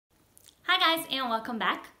guys, and welcome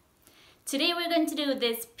back. Today we're going to do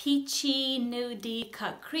this peachy nude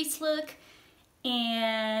cut crease look,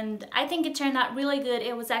 and I think it turned out really good.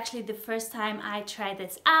 It was actually the first time I tried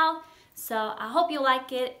this out, so I hope you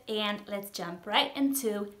like it, and let's jump right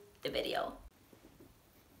into the video.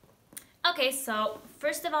 Okay, so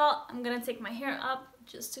first of all, I'm gonna take my hair up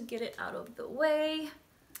just to get it out of the way.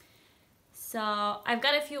 So I've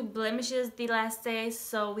got a few blemishes the last day,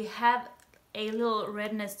 so we have a little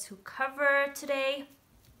redness to cover today.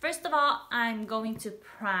 First of all, I'm going to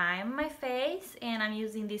prime my face, and I'm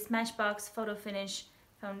using the Smashbox Photo Finish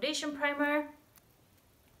Foundation Primer.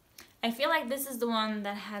 I feel like this is the one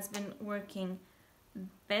that has been working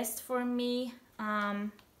best for me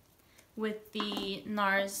with the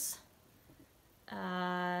NARS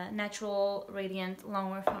Natural Radiant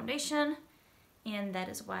Longwear Foundation, and that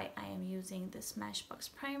is why I am using the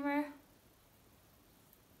Smashbox Primer.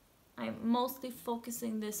 I'm mostly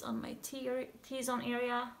focusing this on my T-zone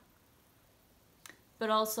area, but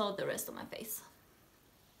also the rest of my face.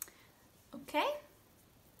 Okay.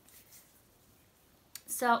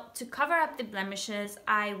 So to cover up the blemishes,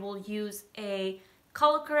 I will use a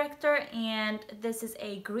color corrector, and this is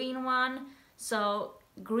a green one. So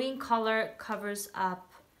green color covers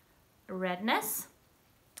up redness,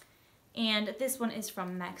 and this one is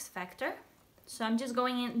from Max Factor. So I'm just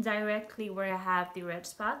going in directly where I have the red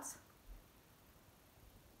spots.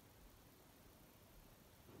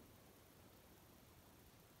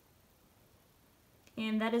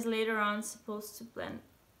 And that is later on supposed to blend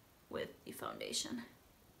with the foundation.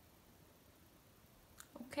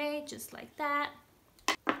 Okay, just like that.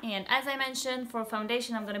 And as I mentioned, for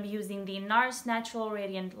foundation, I'm going to be using the NARS Natural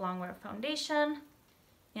Radiant Longwear Foundation.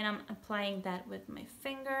 And I'm applying that with my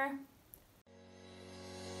finger.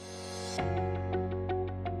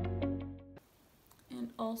 And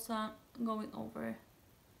also going over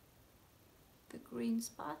the green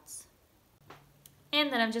spots. And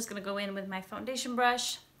then I'm just gonna go in with my foundation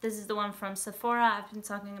brush. This is the one from Sephora I've been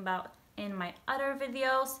talking about in my other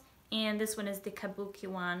videos. And this one is the Kabuki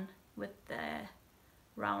one with the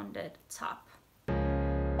rounded top.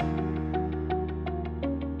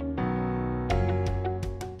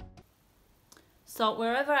 So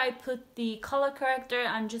wherever I put the color corrector,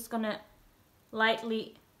 I'm just gonna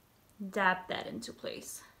lightly dab that into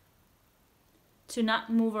place to not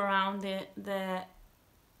move around the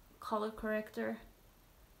color corrector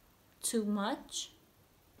too much.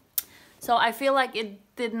 So I feel like it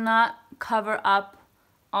did not cover up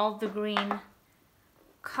all the green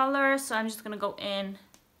color, so I'm just gonna go in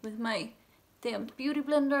with my damp beauty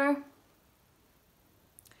blender.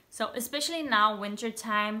 So especially now, winter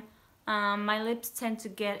time, my lips tend to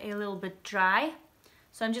get a little bit dry,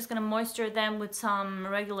 so I'm just gonna moisture them with some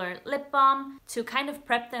regular lip balm to kind of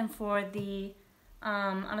prep them for the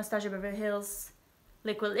Anastasia Beverly Hills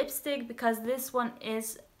liquid lipstick, because this one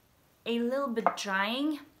is a little bit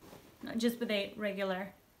drying, just with a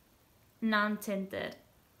regular non-tinted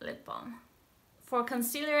lip balm. For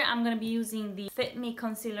concealer, I'm going to be using the Fit Me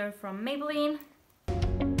concealer from Maybelline.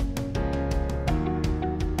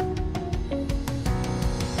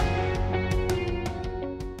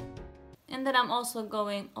 And then I'm also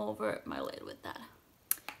going over my lid with that.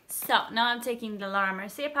 So now I'm taking the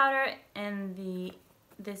Mercier powder, and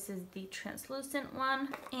this is the translucent one,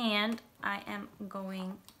 and I am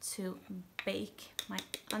going to bake my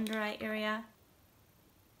under eye area.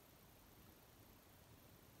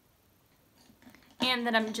 And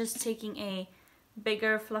then I'm just taking a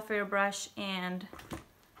bigger, fluffier brush and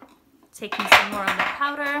taking some more of the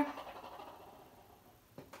powder.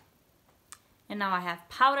 And now I have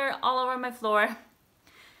powder all over my floor.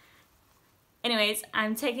 Anyways,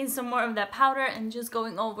 I'm taking some more of that powder and just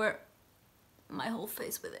going over my whole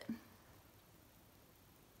face with it.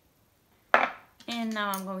 And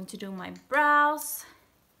now I'm going to do my brows,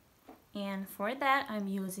 and for that I'm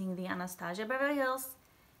using the Anastasia Beverly Hills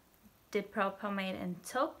Dip Pro Pomade and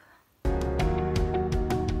Taupe.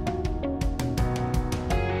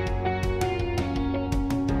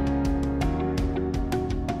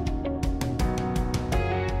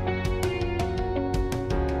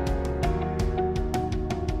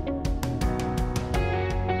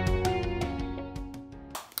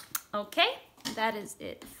 Okay, that is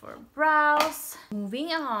it for brows.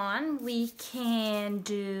 Moving on, we can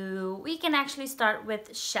actually start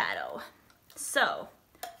with shadow. So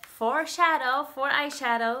for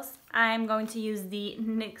eyeshadows, I'm going to use the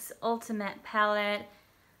NYX Ultimate palette.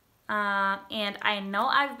 And I know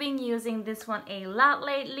I've been using this one a lot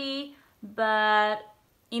lately, but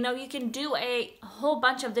you know, you can do a whole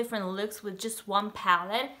bunch of different looks with just one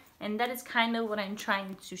palette, and that is kind of what I'm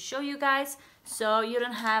trying to show you guys. so you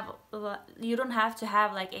don't have to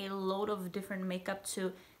have like a load of different makeup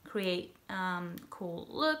to create cool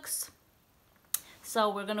looks.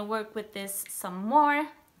 So we're gonna work with this some more,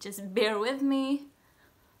 just bear with me.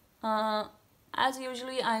 As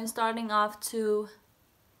usually, I'm starting off to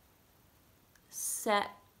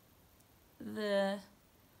set the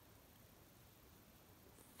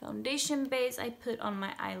foundation base I put on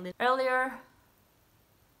my eyelid earlier.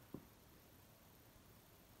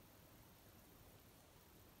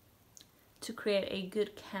 To create a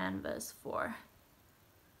good canvas for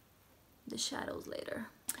the shadows later.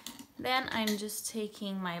 Then I'm just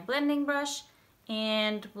taking my blending brush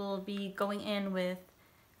and we'll be going in with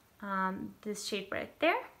this shade right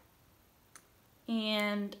there.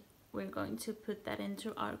 And we're going to put that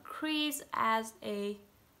into our crease as a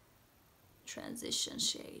transition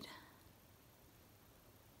shade.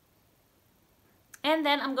 And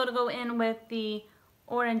then I'm gonna go in with the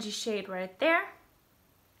orangey shade right there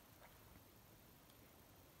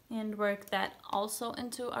and work that also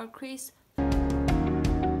into our crease.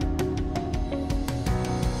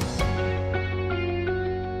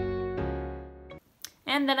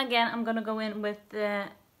 And then again, I'm gonna go in with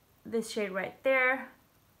this shade right there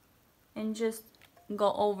and just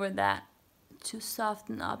go over that to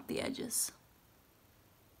soften up the edges.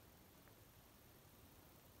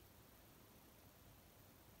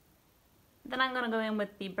 Then I'm gonna go in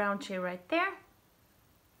with the brown shade right there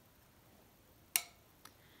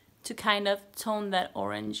to kind of tone that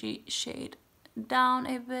orangey shade down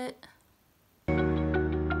a bit.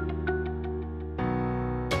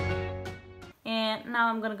 And now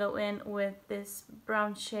I'm gonna go in with this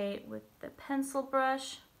brown shade with the pencil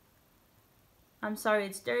brush. I'm sorry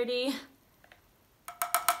it's dirty,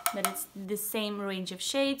 but it's the same range of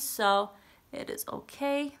shades, so it is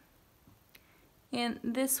okay. And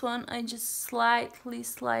this one, I just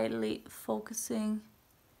slightly focusing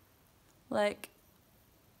like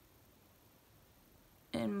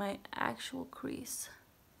in my actual crease.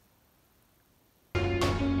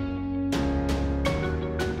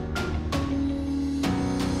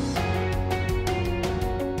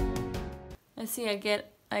 I see I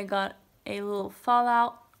got a little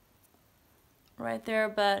fallout right there,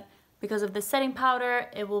 but because of the setting powder,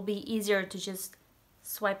 it will be easier to just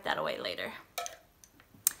swipe that away later.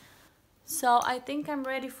 So I think I'm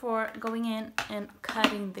ready for going in and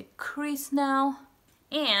cutting the crease now.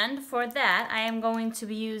 And for that, I am going to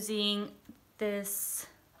be using this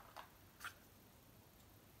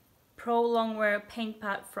Pro Longwear paint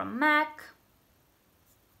pot from MAC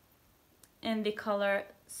in the color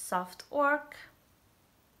Soft Orc.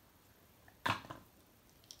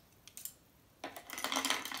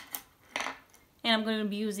 And I'm going to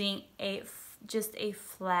be using just a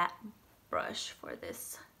flat brush for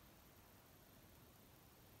this.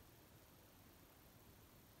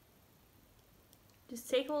 Just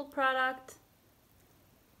take a little product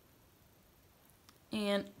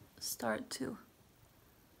and start to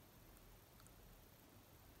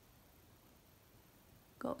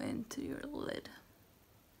go into your lid.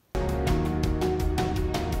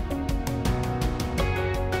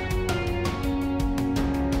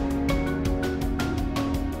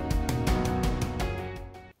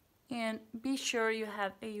 And be sure you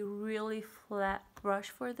have a really flat brush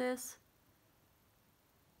for this,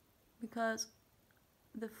 because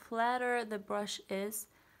the flatter the brush is,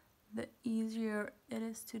 the easier it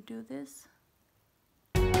is to do this.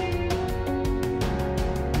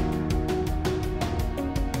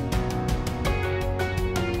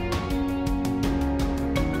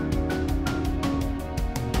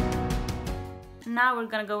 Now we're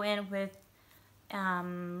gonna go in with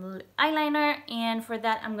eyeliner, and for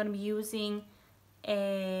that I'm gonna be using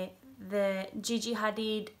the GIGI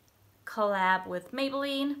HADID collab with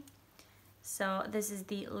Maybelline. So this is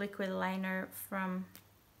the liquid liner from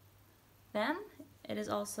them. It is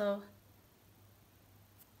also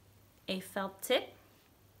a felt tip.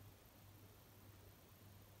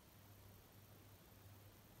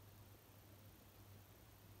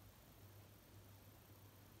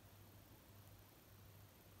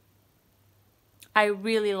 I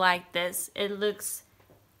really like this. It looks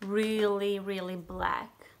really, really black.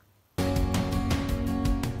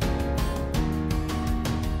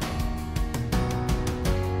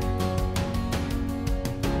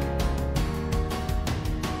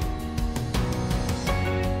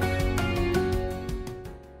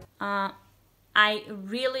 I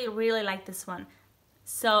really, really like this one.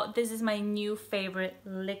 So this is my new favorite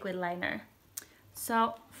liquid liner.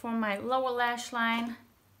 So for my lower lash line,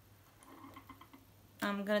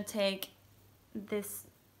 I'm gonna take this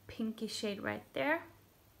pinky shade right there.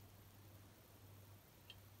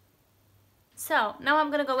 So now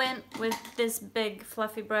I'm gonna go in with this big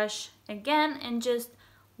fluffy brush again and just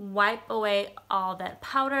wipe away all that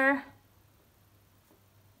powder.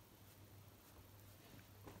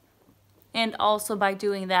 And also by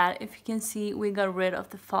doing that, if you can see, we got rid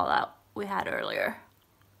of the fallout we had earlier.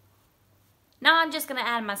 Now I'm just gonna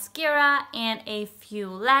add mascara and a few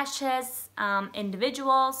lashes,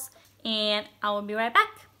 individuals, and I will be right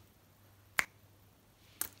back.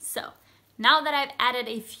 So now that I've added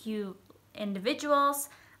a few individuals,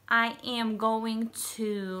 I am going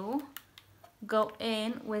to go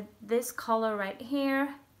in with this color right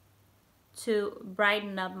here to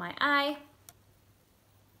brighten up my eye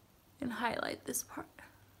and highlight this part.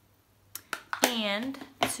 And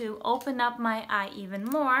to open up my eye even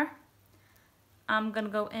more, I'm gonna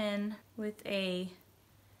go in with a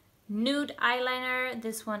nude eyeliner.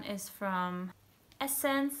 This one is from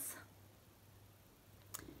Essence,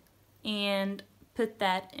 and put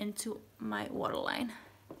that into my waterline.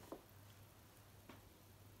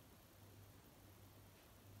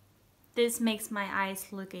 This makes my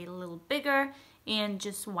eyes look a little bigger and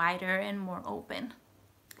just wider and more open.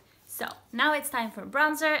 So now it's time for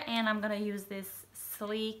bronzer, and I'm gonna use this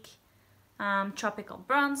sleek tropical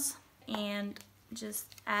bronze and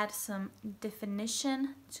just add some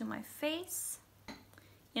definition to my face.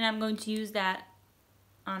 And I'm going to use that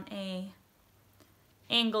on a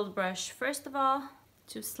angled brush first of all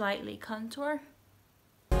to slightly contour.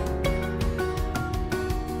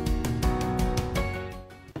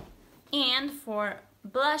 And for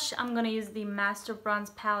blush, I'm gonna use the Master Bronze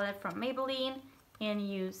palette from Maybelline and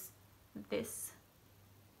use this.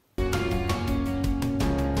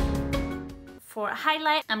 For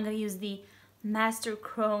highlight, I'm gonna use the Master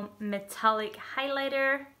Chrome Metallic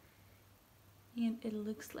Highlighter, and it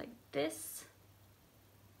looks like this.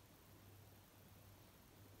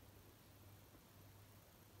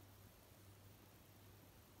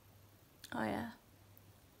 Oh yeah.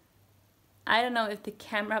 I don't know if the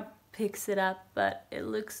camera picks it up, but it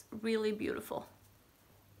looks really beautiful.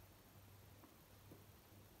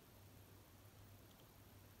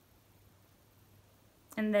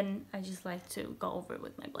 And then I just like to go over it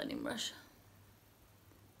with my blending brush.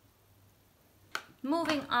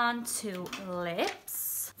 Moving on to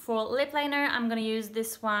lips. For lip liner, I'm gonna use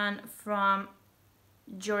this one from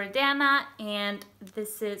Jordana, and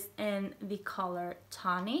this is in the color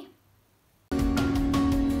Tawny.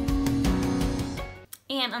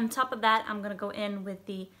 And on top of that, I'm gonna go in with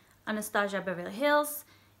the Anastasia Beverly Hills,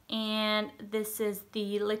 and this is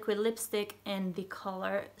the liquid lipstick in the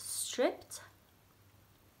color Stripped.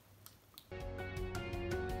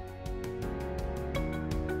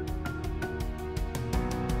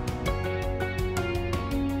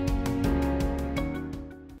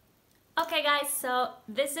 Okay guys, so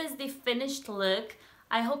this is the finished look.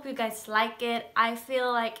 I hope you guys like it. I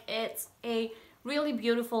feel like it's a really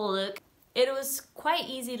beautiful look. It was quite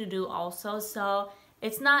easy to do also, so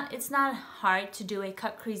it's not hard to do a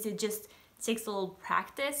cut crease. It just takes a little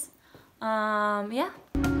practice. Yeah.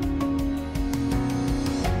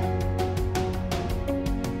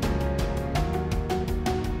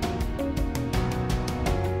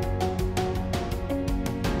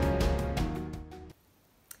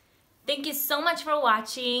 Thank you so much for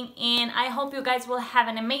watching, and I hope you guys will have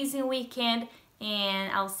an amazing weekend,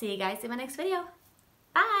 and I'll see you guys in my next video.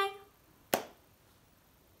 Bye!